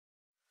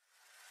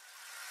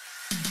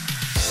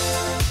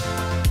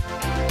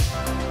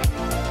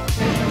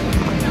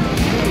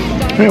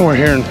And we're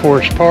here in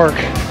Forest Park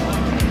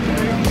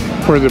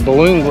for the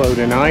balloon glow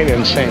tonight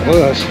in St.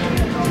 Louis.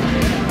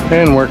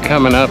 And we're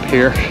coming up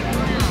here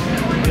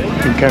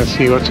and kind of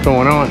see what's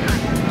going on.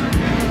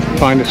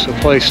 Find us a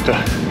place to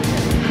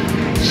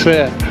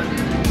sit.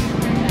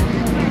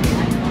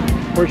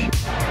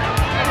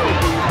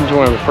 Here's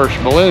one of the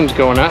first balloons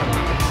going up.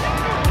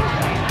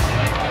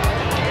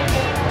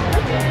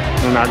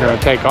 They're not going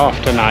to take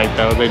off tonight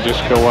though. They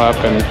just go up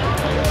and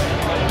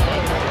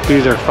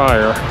do their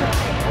fire.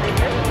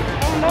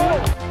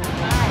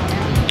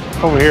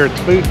 Over here at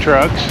the food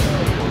trucks,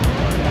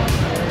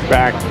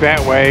 back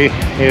that way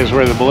is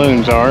where the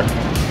balloons are.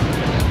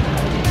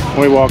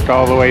 We walked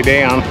all the way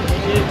down.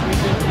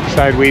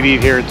 Decided we'd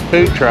eat here at the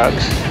food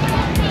trucks.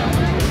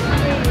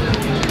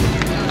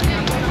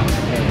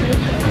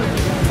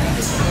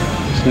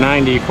 It's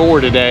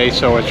 94 today,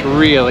 so it's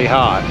really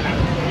hot.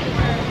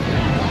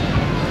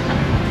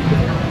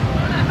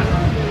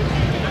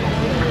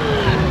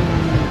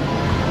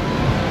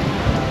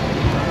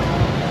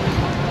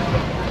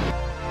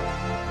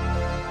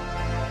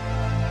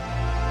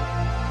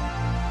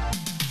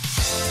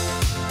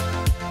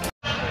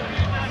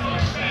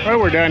 Well,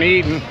 we're done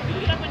eating.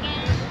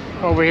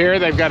 Over here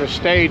they've got a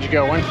stage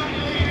going,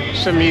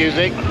 some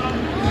music,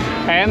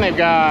 and they've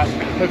got,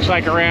 looks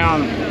like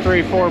around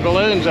 3-4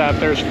 balloons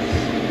up.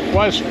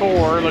 Was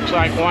 4, looks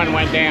like one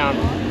went down.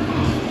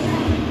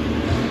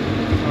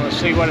 So let's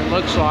see what it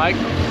looks like.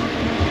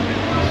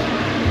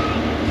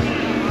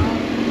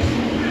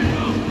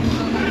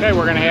 Okay,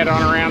 we're gonna head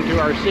on around to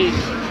our seats.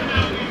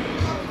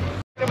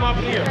 Come up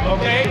here,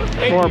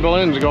 okay? More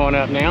balloons going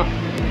up now.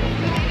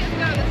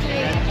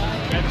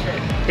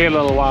 Be a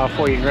little while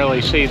before you can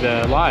really see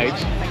the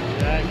lights.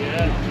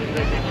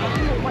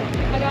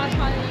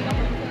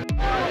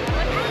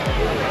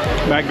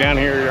 Back down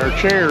here at our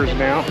chairs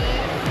now.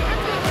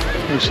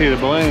 You can see the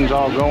balloons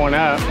all going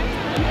up.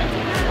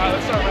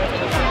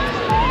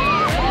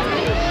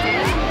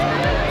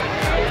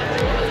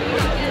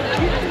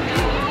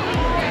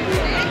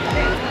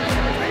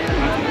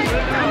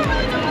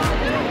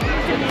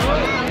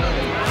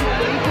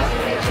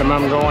 Some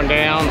of them going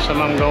down,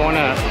 some of them going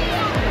up.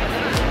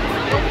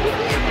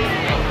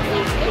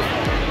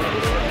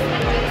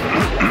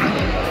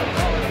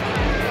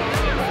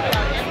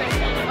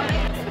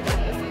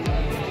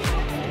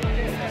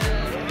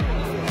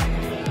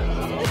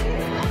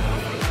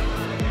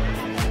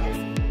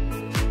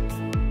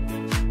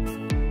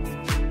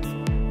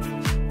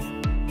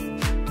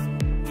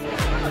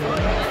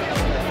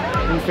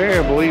 Okay,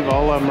 I believe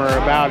all of them are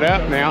about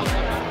up now.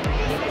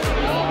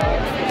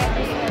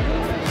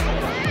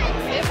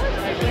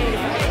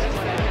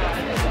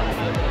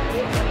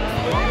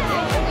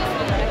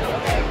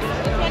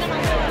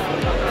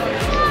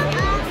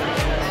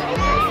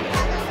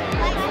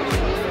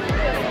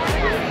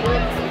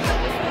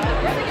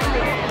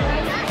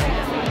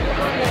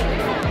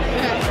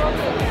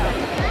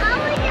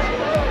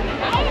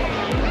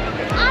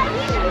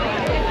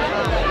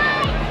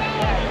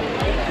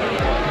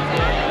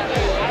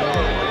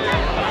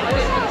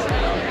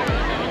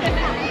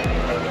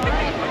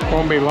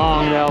 Won't be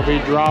long, they'll be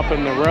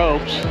dropping the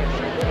ropes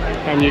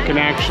and you can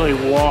actually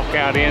walk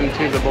out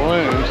into the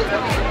balloons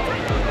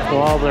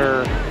while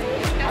they're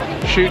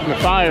shooting the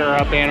fire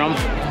up in them,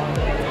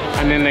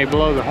 and then they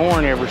blow the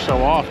horn every so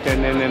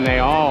often and then they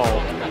all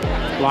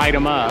light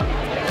them up.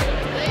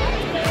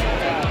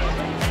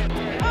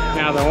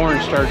 Now the horn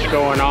starts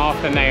going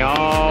off and they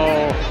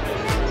all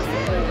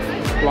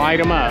light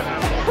them up.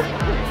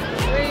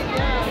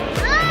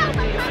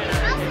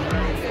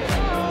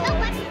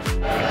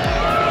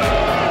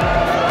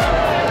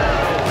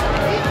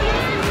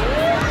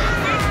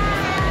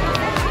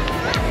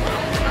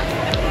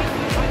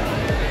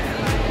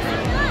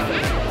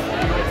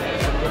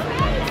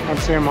 I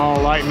see them all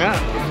lighting up.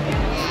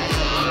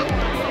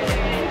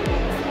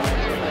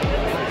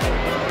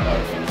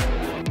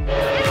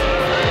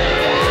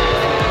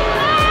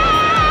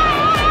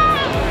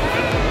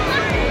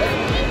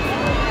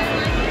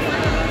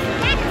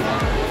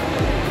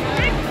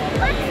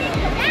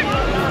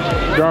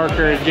 The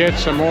darker it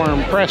gets, the more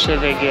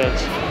impressive it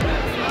gets.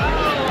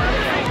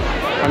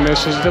 And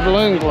this is the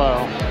balloon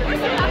glow.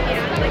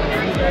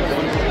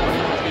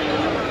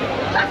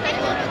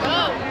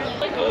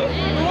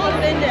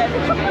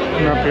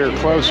 I'm up here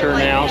closer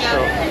now,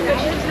 so.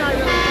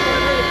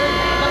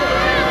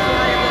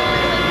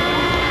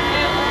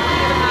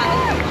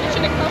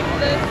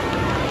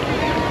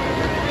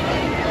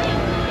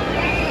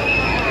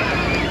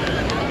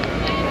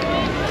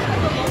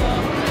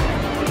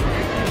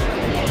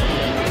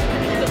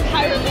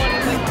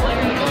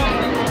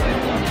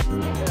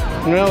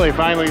 Well, they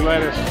finally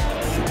let us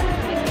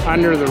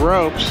under the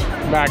ropes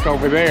back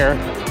over there.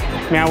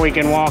 Now we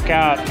can walk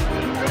out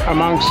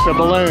amongst the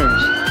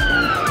balloons.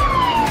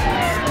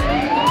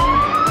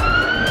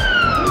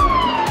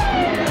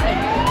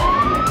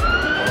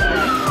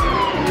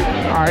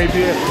 I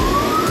did.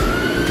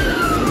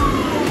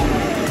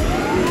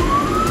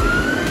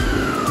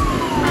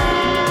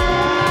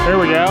 Here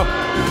we go.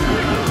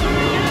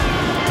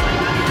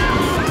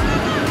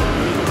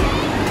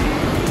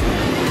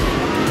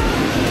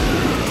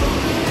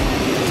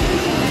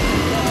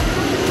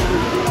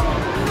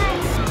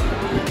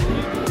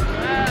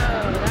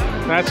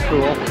 That's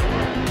cool. And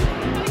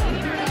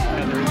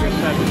they're just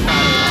at the top.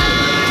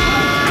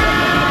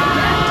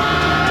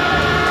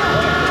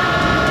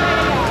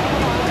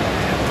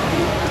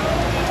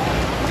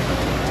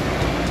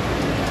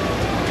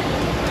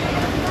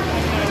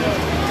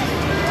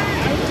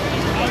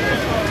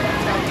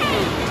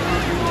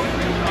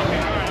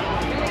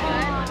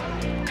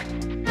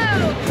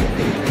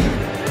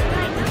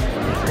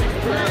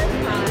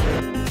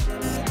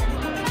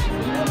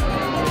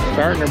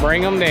 Starting to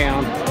bring them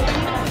down.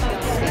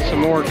 Some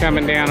more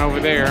coming down over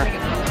there.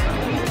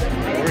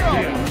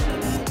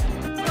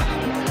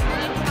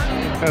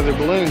 Another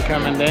balloon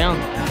coming down.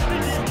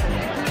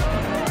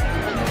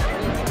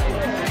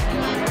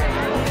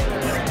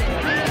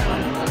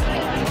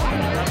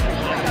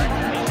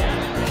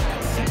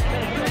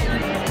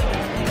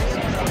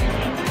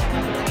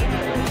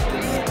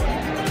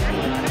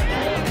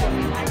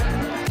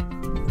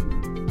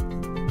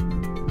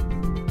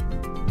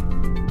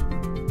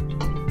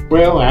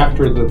 Well,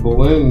 after the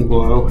balloon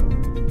blow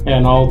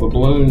and all the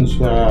balloons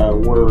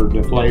were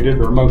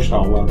deflated, or most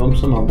all of them,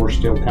 some of them were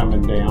still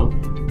coming down,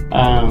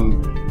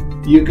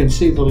 you can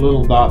see the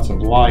little dots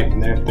of light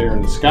up there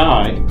in the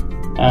sky.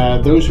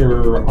 Those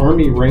are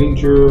Army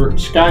Ranger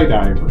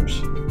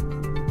skydivers,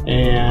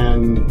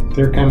 and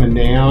they're coming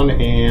down,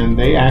 and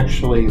they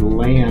actually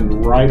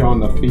land right on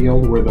the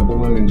field where the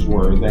balloons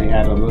were. They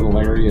had a little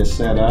area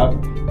set up.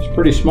 It's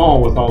pretty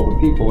small with all the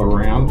people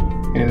around,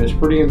 and it's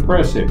pretty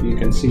impressive. You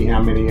can see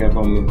how many of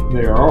them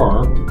there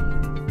are.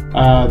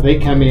 They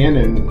come in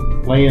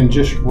and land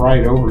just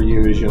right over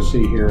you, as you'll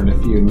see here in a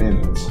few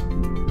minutes.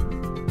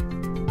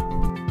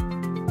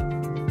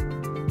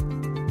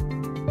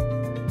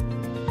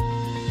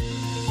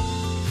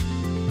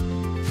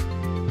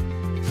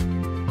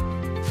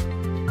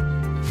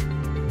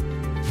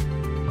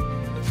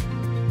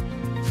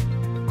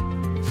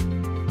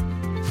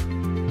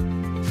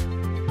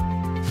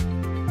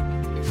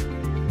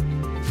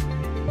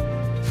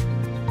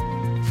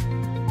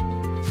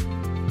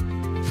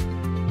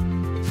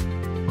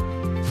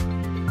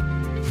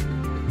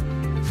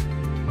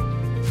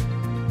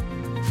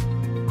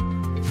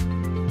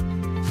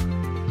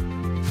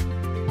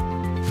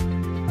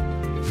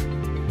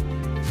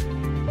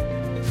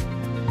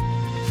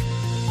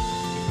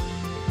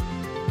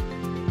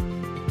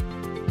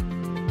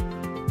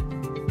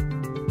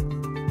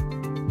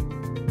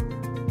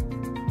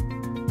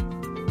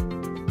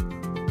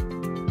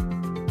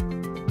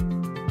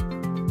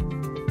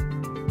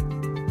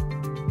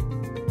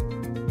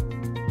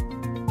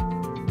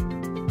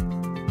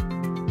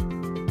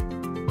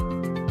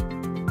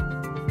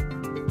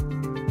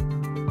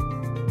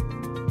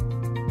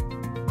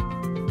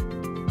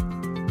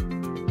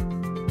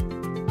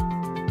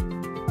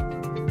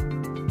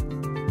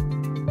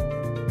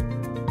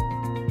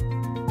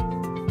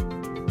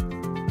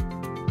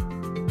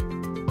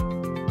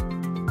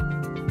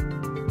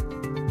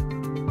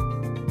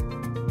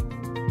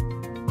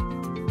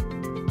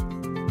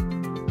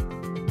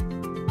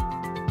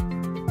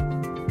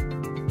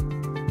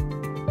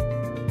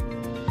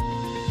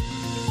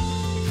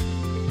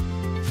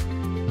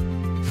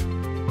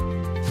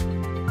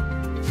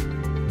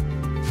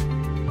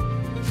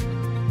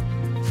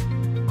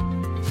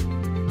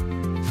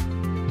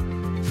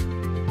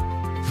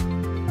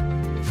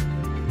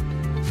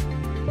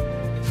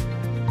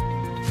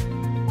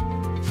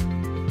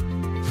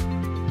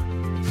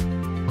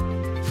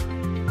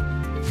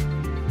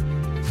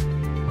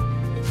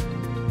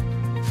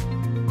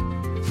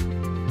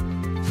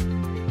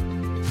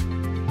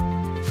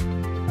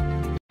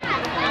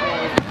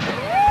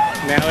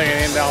 Now they're going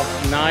to end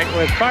off the night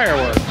with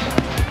fireworks.